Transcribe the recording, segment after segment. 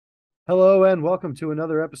Hello and welcome to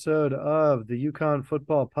another episode of the UConn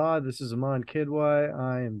Football Pod. This is Amon Kidwai.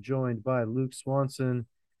 I am joined by Luke Swanson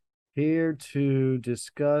here to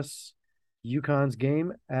discuss UConn's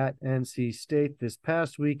game at NC State this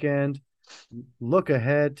past weekend. Look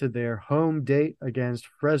ahead to their home date against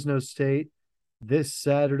Fresno State this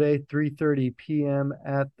Saturday, 3:30 p.m.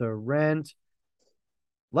 at the Rent.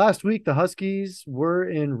 Last week, the Huskies were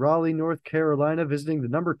in Raleigh, North Carolina, visiting the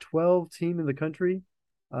number 12 team in the country.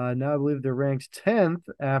 Now I believe they're ranked 10th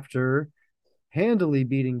after handily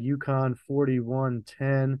beating UConn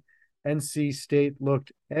 41-10. NC State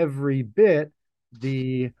looked every bit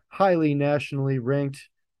the highly nationally ranked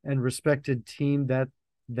and respected team that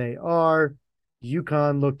they are.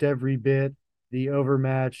 UConn looked every bit the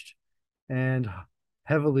overmatched and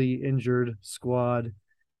heavily injured squad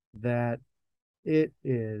that it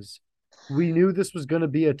is. We knew this was going to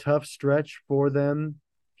be a tough stretch for them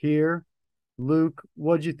here. Luke,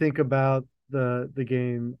 what'd you think about the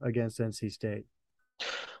game against NC State?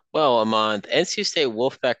 Well, Amon, the NC State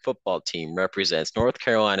Wolfpack football team represents North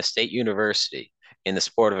Carolina State University in the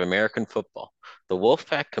sport of American football. The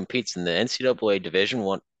Wolfpack competes in the NCAA Division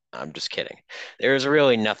One. I'm just kidding. There's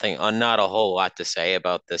really nothing, not a whole lot to say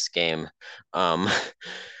about this game. Um,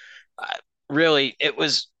 really, it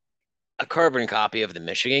was a carbon copy of the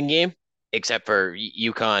Michigan game, except for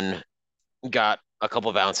UConn got a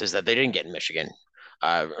couple bounces that they didn't get in Michigan.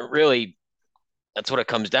 Really, that's what it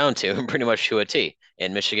comes down to, pretty much to a T.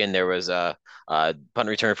 In Michigan, there was a punt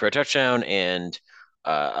return for a touchdown and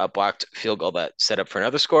a blocked field goal that set up for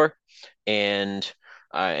another score. And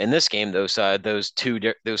in this game, those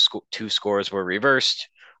two scores were reversed,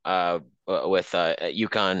 with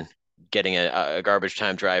UConn getting a garbage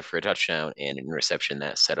time drive for a touchdown and an interception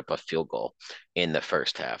that set up a field goal in the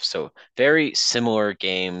first half. So very similar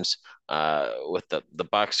games, with the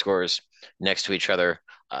box scores next to each other.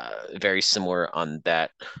 Very similar on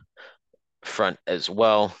that front as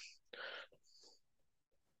well.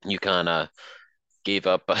 UConn gave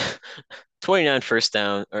up 29 first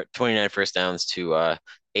downs to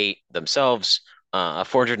eight themselves,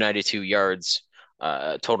 492 yards,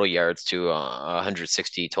 total yards to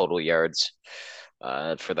 160 total yards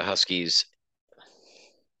for the Huskies.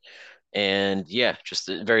 And yeah, just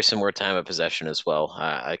a very similar time of possession as well.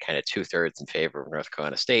 Kind of two-thirds in favor of North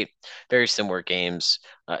Carolina State. Very similar games,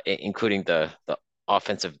 including the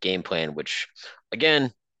offensive game plan, which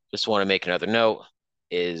again, just want to make another note,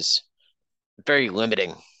 is very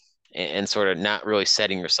limiting and sort of not really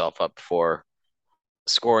setting yourself up for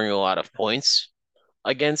scoring a lot of points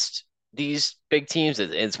against these big teams.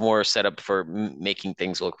 It's more set up for making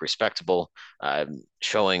things look respectable,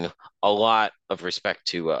 showing a lot of respect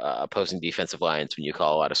to opposing defensive lines when you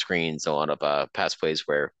call a lot of screens, a lot of pass plays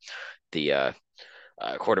where the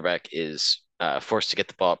quarterback is forced to get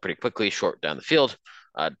the ball pretty quickly, short down the field.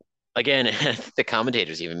 Again, the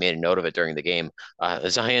commentators even made a note of it during the game.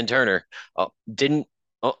 Zion Turner didn't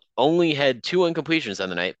only had two incompletions on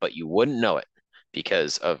the night, but you wouldn't know it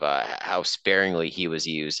because of how sparingly he was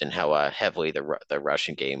used and how heavily the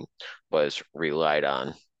rushing game was relied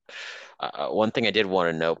on. One thing I did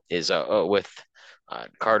want to note is with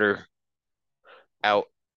Carter out,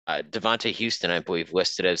 Devontae Houston, I believe,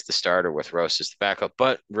 listed as the starter with Rosa as the backup,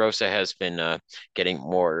 but Rosa has been getting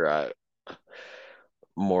more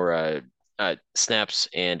snaps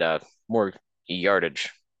and more yardage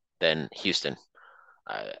than Houston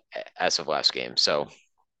uh, as of last game. So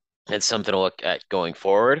it's something to look at going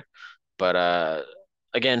forward. But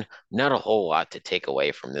again, not a whole lot to take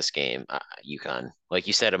away from this game. UConn, like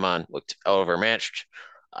you said, Amon looked overmatched.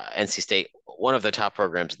 NC State, one of the top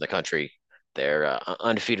programs in the country, they're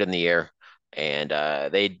undefeated in the year, and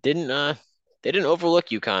they didn't overlook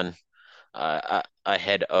UConn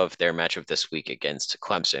ahead of their matchup this week against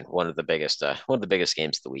Clemson, one of the biggest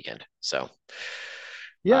games of the weekend. So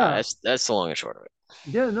Yeah, that's the long and short of it.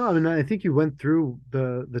 yeah, no, I mean, I think you went through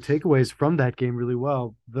the takeaways from that game really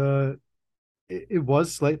well. It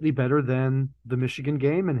was slightly better than the Michigan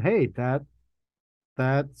game, and hey, that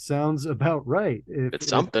sounds about right. If It's if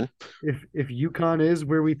something. if UConn is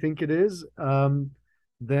where we think it is,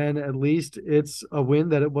 then at least it's a win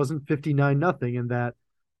that it wasn't 59-0, and that,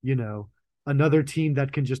 you know, another team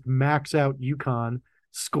that can just max out UConn,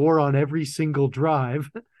 score on every single drive,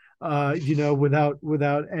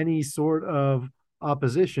 without any sort of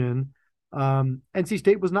opposition. NC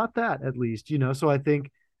State was not that, at least, so I think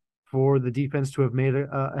for the defense to have made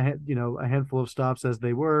a handful of stops as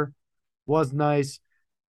they were was nice.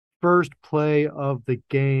 First play of the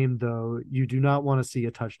game, though, you do not want to see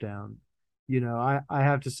a touchdown. I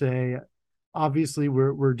have to say, obviously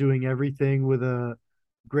we're doing everything with a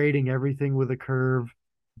grading everything with a curve,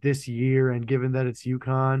 this year, and given that it's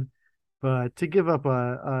UConn, but to give up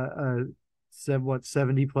a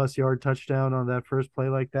 70 plus yard touchdown on that first play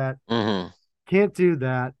like that, Hmm. can't do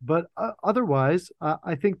that. But otherwise,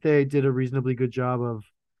 I think they did a reasonably good job of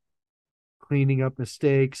cleaning up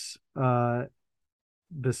mistakes.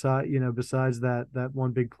 Besides that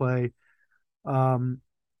one big play, um,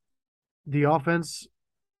 the offense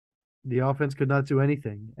the offense could not do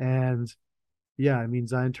anything. And yeah, I mean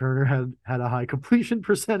Zion Turner had a high completion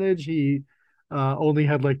percentage. He only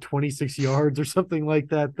had like 26 yards or something like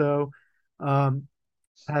that, though, um,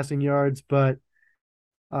 passing yards. But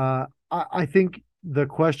I think the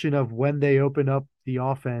question of when they open up the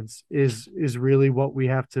offense is really what we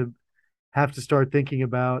have to start thinking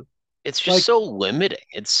about. It's just Like, so limiting.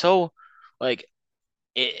 It's so like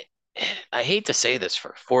it, I hate to say this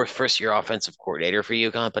for first year offensive coordinator for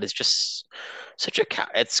UConn, but it's just such a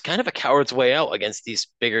it's kind of a coward's way out against these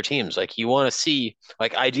bigger teams. Like you want to see,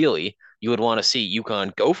 like ideally, you would want to see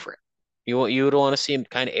UConn go for it. You would want to see him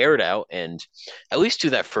kind of air it out and at least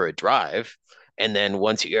do that for a drive. And then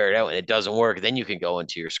once you air it out and it doesn't work, then you can go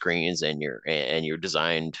into your screens and your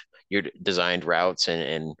designed routes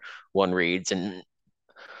and one reads. And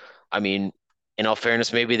I mean, in all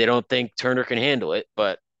fairness, maybe they don't think Turner can handle it,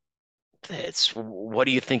 but it's what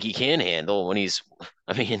do you think he can handle when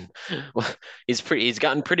I mean, he's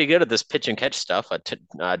gotten pretty good at this pitch and catch stuff at 10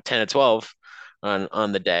 to 12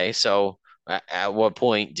 on the day. So at what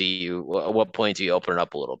point do you open it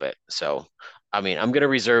up a little bit? So, I mean, I'm going to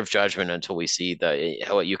reserve judgment until we see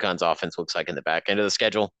what UConn's offense looks like in the back end of the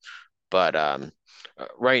schedule. But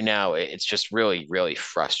right now, it's just really, really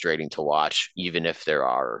frustrating to watch, even if there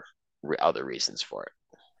are other reasons for it.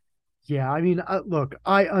 yeah, I mean, look,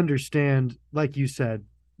 I understand, like you said,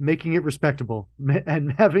 making it respectable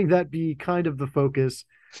and having that be kind of the focus,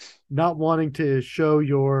 not wanting to show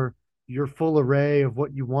your full array of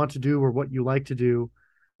what you want to do or what you like to do,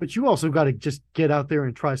 but you also got to just get out there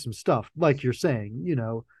and try some stuff, like you're saying,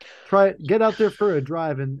 try get out there for a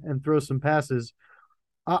drive and throw some passes.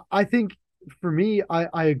 I think for me,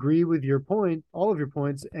 I agree with your point, all of your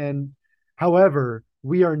points. And however,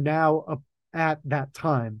 we are now up at that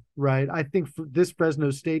time, right? I think for this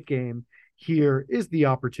Fresno State game here is the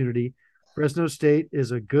opportunity. Fresno State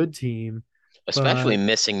is a good team, Especially but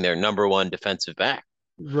missing their number one defensive back.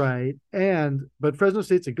 right. But Fresno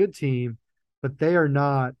State's a good team, but they are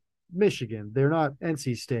not Michigan. They're not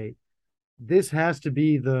NC State. This has to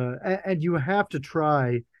be and you have to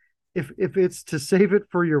try if it's to save it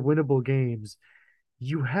for your winnable games,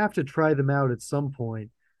 you have to try them out at some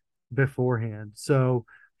point beforehand. So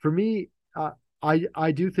for me,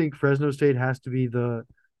 I do think Fresno State has to be the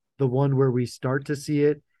one where we start to see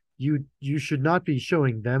it. You should not be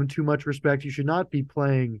showing them too much respect. You should not be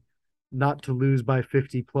playing not to lose by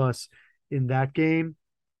 50 plus in that game.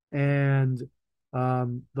 And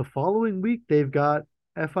the following week they've got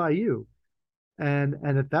FIU. And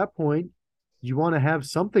at that point, you want to have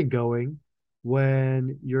something going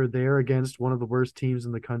when you're there against one of the worst teams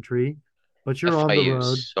in the country, but you're on the FIU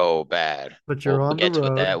road. is so bad. But you're We'll on the get to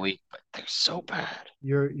it road. that week, but they're so bad.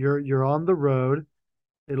 You're on the road.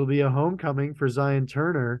 It'll be a homecoming for Zion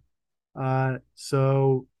Turner.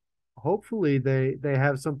 So hopefully they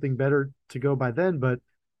have something better to go by then. But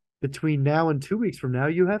between now and 2 weeks from now,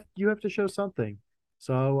 you have to show something.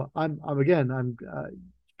 So I'm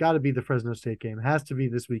got to be the Fresno State game. It has to be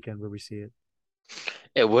this weekend where we see it.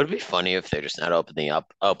 It would be funny if they're just not opening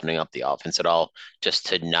up the offense at all, just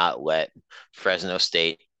to not let Fresno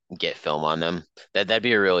State get film on them. That'd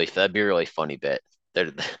be a really funny bit.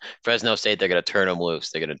 They're, Fresno State, they're gonna turn them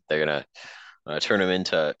loose. They're gonna turn them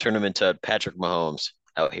into Patrick Mahomes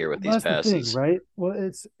out here with Well, these that's the thing, passes. right? Well,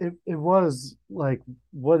 it was like,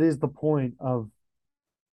 what is the point of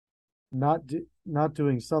not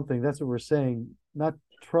doing something? That's what we're saying. Not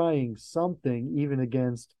trying something even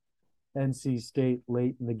against NC State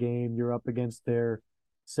late in the game. You're up against their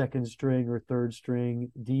second string or third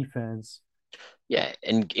string defense. Yeah,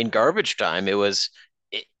 in garbage time,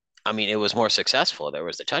 it, I mean, it was more successful. There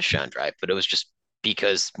was the touchdown drive, but it was just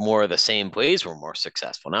because more of the same plays were more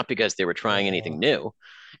successful, not because they were trying anything Uh, new.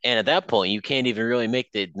 And at that point, you can't even really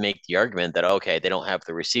make the argument that okay, they don't have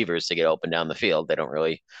the receivers to get open down the field. They don't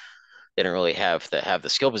really have the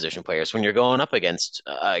skill position players when you're going up against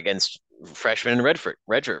freshmen and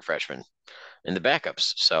redshirt freshmen and the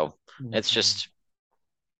backups. So it's mhm. just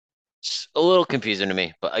it's a little confusing to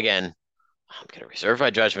me. But again, I'm going to reserve my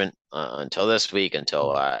judgment until this week,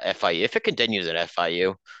 until FIU. If it continues at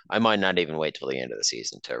FIU, I might not even wait till the end of the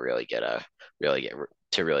season to really get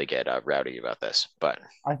really get rowdy about this. But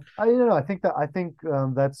I I think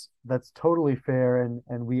that's totally fair,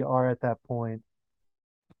 and we are at that point.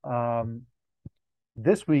 um,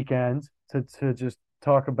 this weekend to just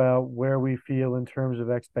talk about where we feel in terms of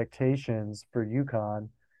expectations for UConn.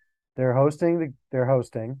 They're hosting,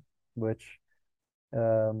 which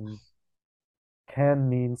um, can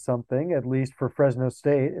mean something, at least for Fresno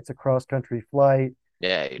State. It's a cross country flight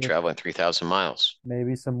Yeah, you're with traveling 3,000 miles.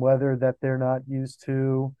 maybe some weather that they're not used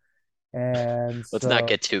to. And Let's not so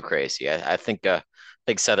get too crazy. I think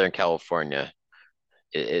Southern California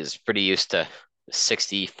is pretty used to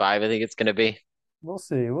 65, I think it's going to be. we'll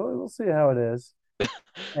see. We'll see how it is.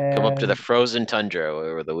 Come up to the And frozen tundra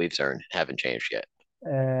where the leaves are haven't changed yet.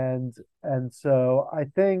 and and so I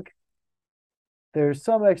think there's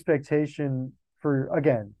some expectation for,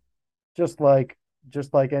 again, just like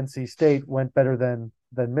NC State went better than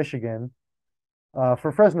Michigan,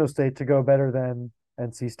 for Fresno State to go better than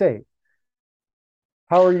NC State.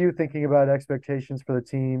 How are you thinking about expectations for the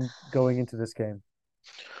team going into this game?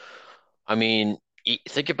 I mean,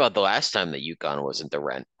 think about the last time that UConn wasn't the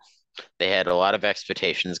rent. They had a lot of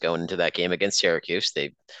expectations going into that game against Syracuse.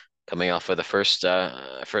 They coming off of the first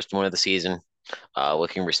one of the season,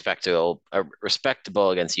 looking respectable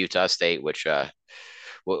against Utah State, which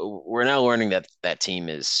we're now learning that that team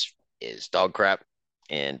is dog crap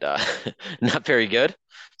and not very good.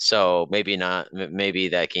 So maybe not. Maybe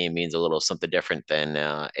that game means a little something different than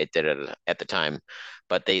it did at the time.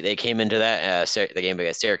 But they came into the game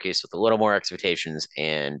against Syracuse with a little more expectations,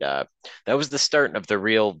 and that was the start of the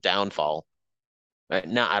real downfall.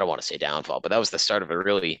 No, I don't want to say downfall, but that was the start of a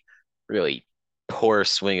really poor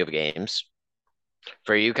swing of games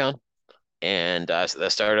for UConn. And so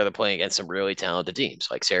that started the playing against some really talented teams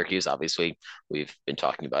like Syracuse. Obviously, we've been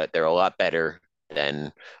talking about it. They're a lot better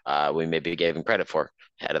than we maybe gave them credit for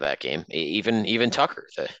ahead of that game. Even Tucker,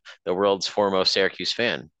 the world's foremost Syracuse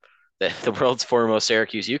fan, the world's foremost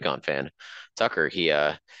Syracuse UConn fan, Tucker, he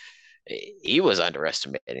was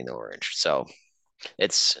underestimating the Orange. So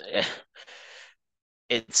it's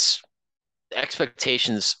it's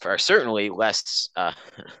expectations are certainly less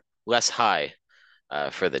high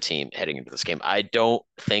for the team heading into this game. I don't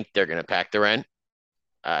think they're going to pack the rent.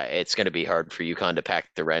 It's going to be hard for UConn to pack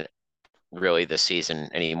the rent really this season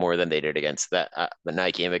any more than they did against the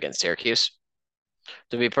night game against Syracuse.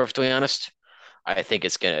 To be perfectly honest, I think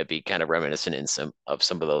it's going to be kind of reminiscent in some of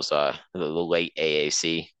those the late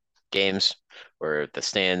AAC games where the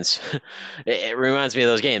stands. It reminds me of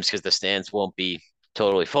those games because the stands won't be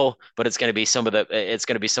totally full, but it's going to be some of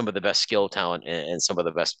the best skill talent and some of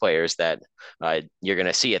the best players that you're going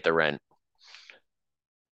to see at the rent,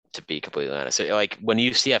 to be completely honest. Like when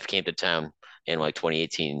UCF came to town in like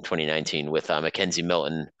 2018, 2019 with Mackenzie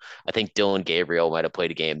Milton, I think Dylan Gabriel might have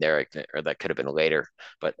played a game there, or that could have been later.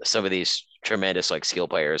 But some of these tremendous like skill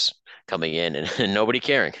players coming in and nobody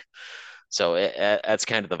caring. So that's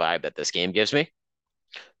kind of the vibe that this game gives me.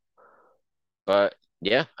 But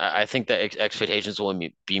yeah, I think that expectations will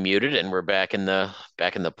be muted, and we're back in the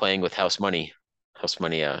playing with house money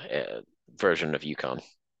version of UConn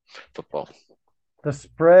football. The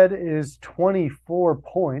spread is 24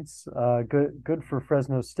 points. Good for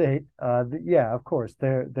Fresno State. Yeah, of course.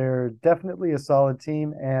 They're definitely a solid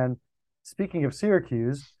team. And speaking of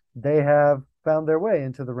Syracuse, they have found their way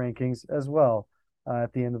into the rankings as well,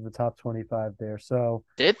 at the end of the top 25 there. So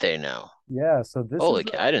Did they now? yeah, Holy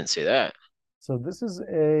cow, I didn't see that. this is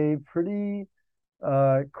a pretty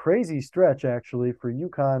crazy stretch actually for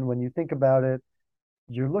UConn when you think about it.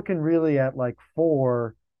 You're looking really at like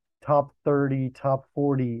four top 30, top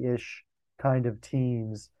 40-ish kind of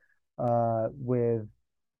teams, with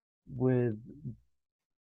with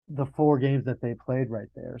the four games that they played right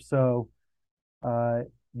there. So uh,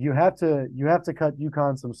 you have to cut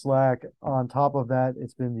UConn some slack. On top of that,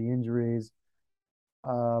 it's been the injuries.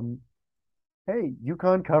 Um, hey,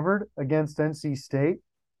 UConn covered against NC State.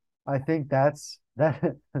 I think that's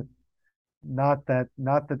that. Not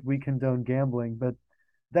that we condone gambling, but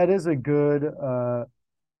that is a good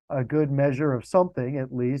measure of something,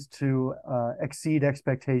 at least, to exceed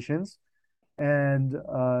expectations. And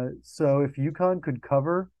so if UConn could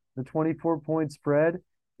cover the 24-point spread,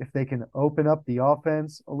 if they can open up the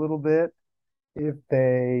offense a little bit, if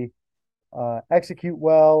they execute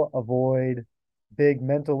well, avoid big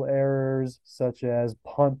mental errors such as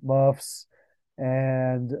punt muffs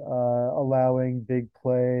and allowing big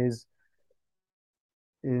plays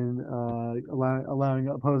in allowing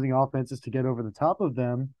opposing offenses to get over the top of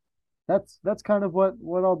them, that's kind of what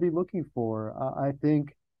I'll be looking for. I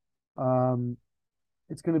think um,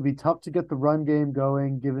 it's going to be tough to get the run game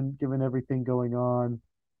going, given everything going on.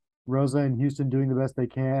 Rosa and Houston doing the best they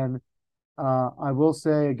can. I will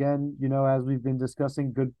say again, as we've been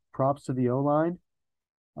discussing, good props to the O line.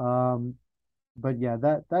 Um, but yeah,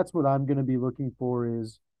 that's what I'm going to be looking for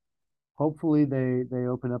is hopefully they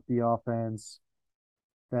open up the offense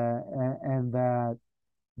and that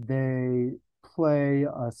they play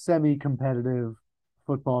a semi-competitive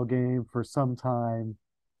football game for some time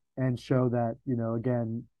and show that,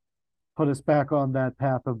 again, put us back on that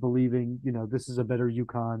path of believing, this is a better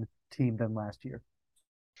UConn team than last year.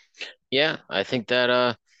 Yeah, I think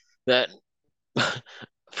that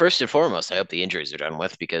first and foremost, I hope the injuries are done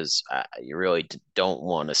with because you really don't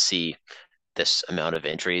want to see this amount of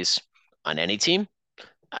injuries on any team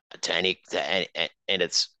and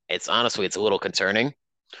it's honestly it's a little concerning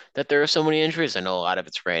that there are so many injuries. I know a lot of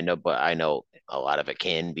it's random, but I know a lot of it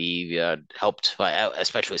can be helped by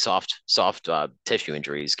especially soft tissue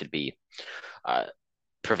injuries could be uh,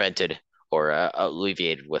 prevented or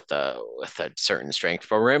alleviated with a certain strength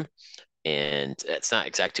program. And it's not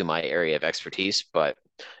exactly my area of expertise, but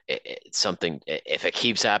it's something. If it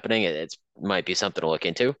keeps happening, it might be something to look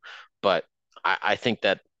into. But I think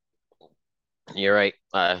that you're right.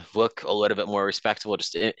 Look a little bit more respectable.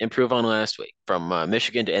 Just improve on last week from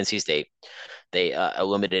Michigan to NC State. They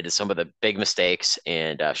eliminated some of the big mistakes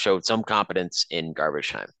and showed some competence in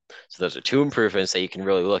garbage time. So those are two improvements that you can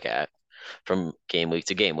really look at from game week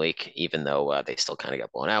to game week, even though they still kind of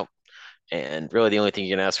got blown out. And really, the only thing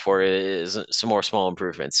you can ask for is some more small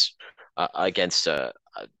improvements against a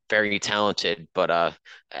very talented, but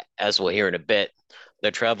as we'll hear in a bit,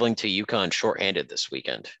 they're traveling to UConn shorthanded this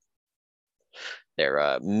weekend.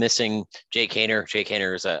 They're missing Jake Haener. Jake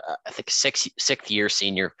Haener is I think sixth year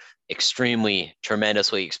senior, extremely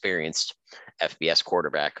tremendously experienced FBS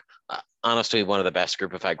quarterback. Honestly, one of the best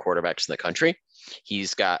group of five quarterbacks in the country.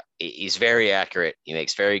 He's very accurate. He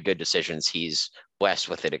makes very good decisions. He's blessed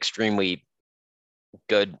with an extremely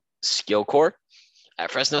good skill core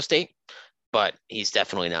at Fresno State, but he's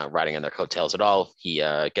definitely not riding on their coattails at all. He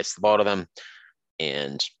gets the ball to them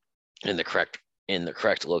and in the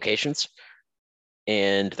correct locations.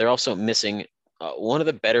 And they're also missing one of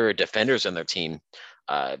the better defenders on their team,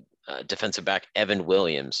 defensive back Evan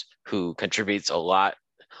Williams, who contributes a lot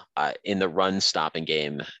in the run stopping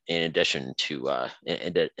game in addition to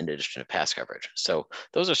pass coverage. So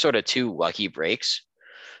those are sort of two lucky breaks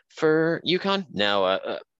for UConn.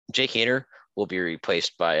 Now, Jake Haener will be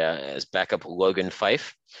replaced by as backup Logan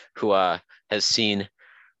Fife, who has seen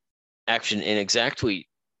action in exactly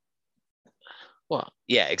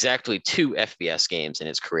two FBS games in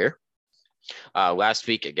his career. Last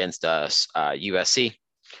week against USC,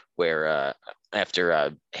 where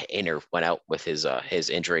after Haener went out with his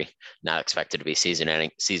injury, not expected to be season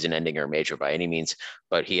ending or major by any means,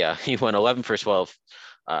 but he went 11 for 12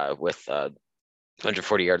 with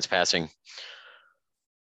 140 yards passing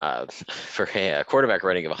for a quarterback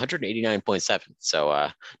rating of 189.7. So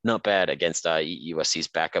not bad against USC's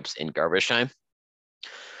backups in garbage time.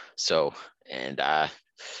 So and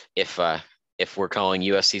if uh, if we're calling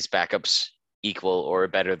USC's backups equal or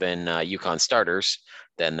better than UConn starters,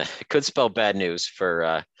 then it could spell bad news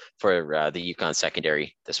for the UConn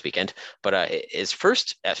secondary this weekend. But his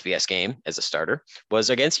first FBS game as a starter was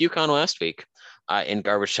against UConn last week in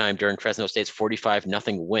garbage time during Fresno State's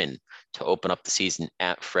 45-0 win to open up the season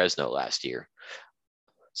at Fresno last year.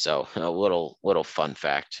 So a little fun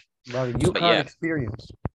fact. A lot of But UConn yeah,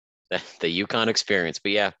 experience. the UConn experience.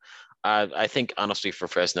 But yeah, I think honestly for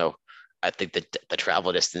Fresno, I think that the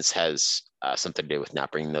travel distance has something to do with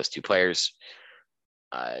not bringing those two players,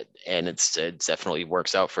 and it definitely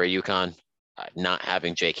works out for a UConn. Not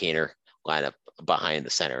having Jake Haener line up behind the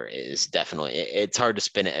center is definitely it's hard to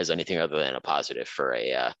spin it as anything other than a positive for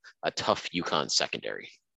a tough UConn secondary.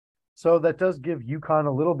 So that does give UConn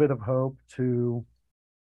a little bit of hope to,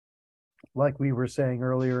 like we were saying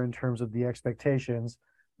earlier, in terms of the expectations,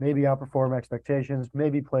 maybe outperform expectations,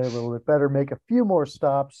 maybe play a little bit better, make a few more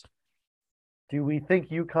stops. Do we think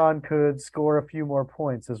UConn could score a few more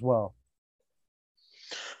points as well?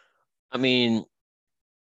 I mean,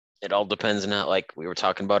 it all depends on how, like we were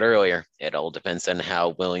talking about earlier, it all depends on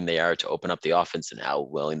how willing they are to open up the offense and how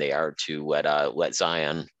willing they are to let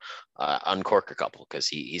Zion uncork a couple because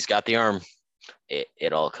he's got the arm.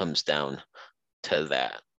 It all comes down to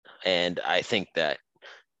that, and I think that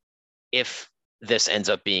if this ends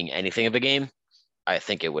up being anything of a game, I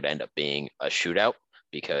think it would end up being a shootout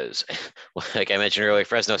because, like I mentioned earlier,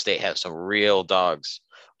 Fresno State has some real dogs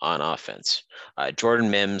on offense. Jordan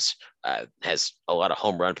Mims has a lot of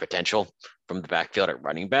home run potential from the backfield at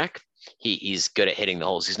running back. He's good at hitting the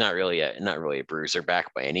holes. He's not really a bruiser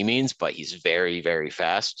back by any means, but he's very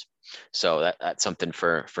fast. So that's something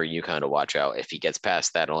for UConn to watch out if he gets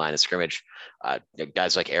past that line of scrimmage.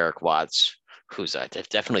 Guys like Eric Watts, who's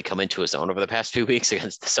definitely come into his own over the past few weeks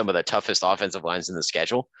against some of the toughest offensive lines in the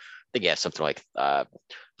schedule. I think he has something like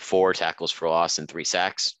 4 tackles for loss and 3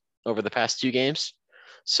 sacks over the past 2 games.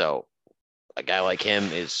 So a guy like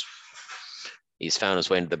him is he's found his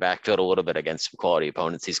way into the backfield a little bit against some quality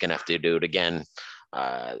opponents. He's going to have to do it again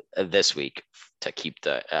this week to keep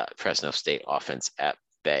the Fresno State offense at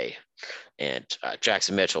bay. And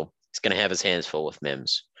Jackson Mitchell is going to have his hands full with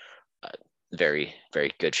Mims. Uh, very,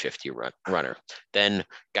 very good shifty runner. Then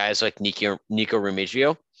guys like Nico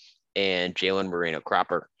Remigio and Jalen Moreno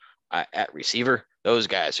Cropper at receiver. Those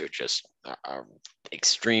guys are just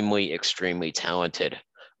extremely, extremely talented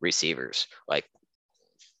receivers. Like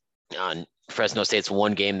on Fresno State's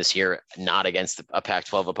one game this year, not against a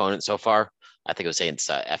Pac-12 opponent so far. I think it was against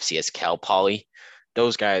FCS Cal Poly.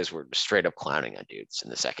 Those guys were straight up clowning on dudes in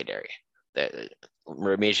the secondary.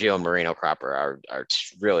 Remigio and Moreno Cropper are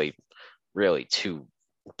really, really two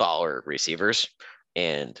baller receivers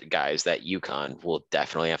and guys that UConn will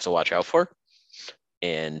definitely have to watch out for.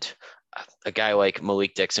 And a guy like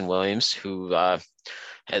Malik Dixon Williams, who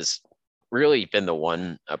has really been the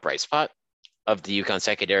one bright spot of the UConn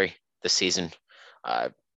secondary this season. Uh,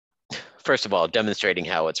 First of all, demonstrating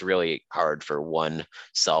how it's really hard for one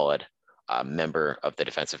solid member of the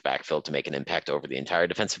defensive backfield to make an impact over the entire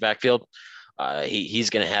defensive backfield.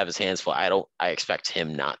 He's going to have his hands full. I expect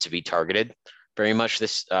him not to be targeted very much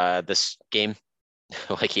this game,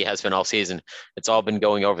 like he has been all season. It's all been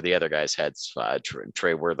going over the other guys' heads,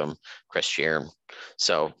 Trey Wortham, Chris Shearham.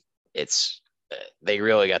 So it's they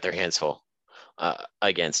really got their hands full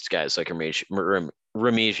against guys like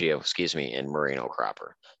Remigio, excuse me, and Moreno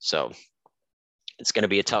Cropper. So it's going to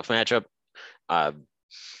be a tough matchup. Uh,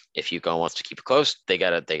 if UConn wants to keep it close, they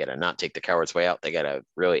gotta not take the coward's way out. They gotta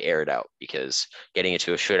really air it out because getting it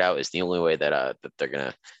to a shootout is the only way that they're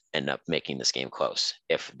gonna end up making this game close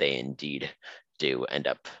if they indeed do end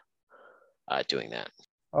up doing that.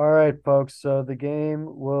 All right, folks. So the game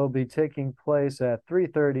will be taking place at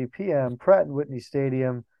 3:30 p.m. Pratt and Whitney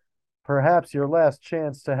Stadium. Perhaps your last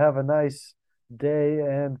chance to have a nice day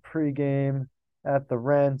and pregame at the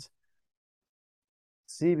Rent.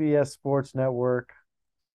 CBS Sports Network.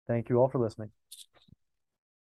 Thank you all for listening.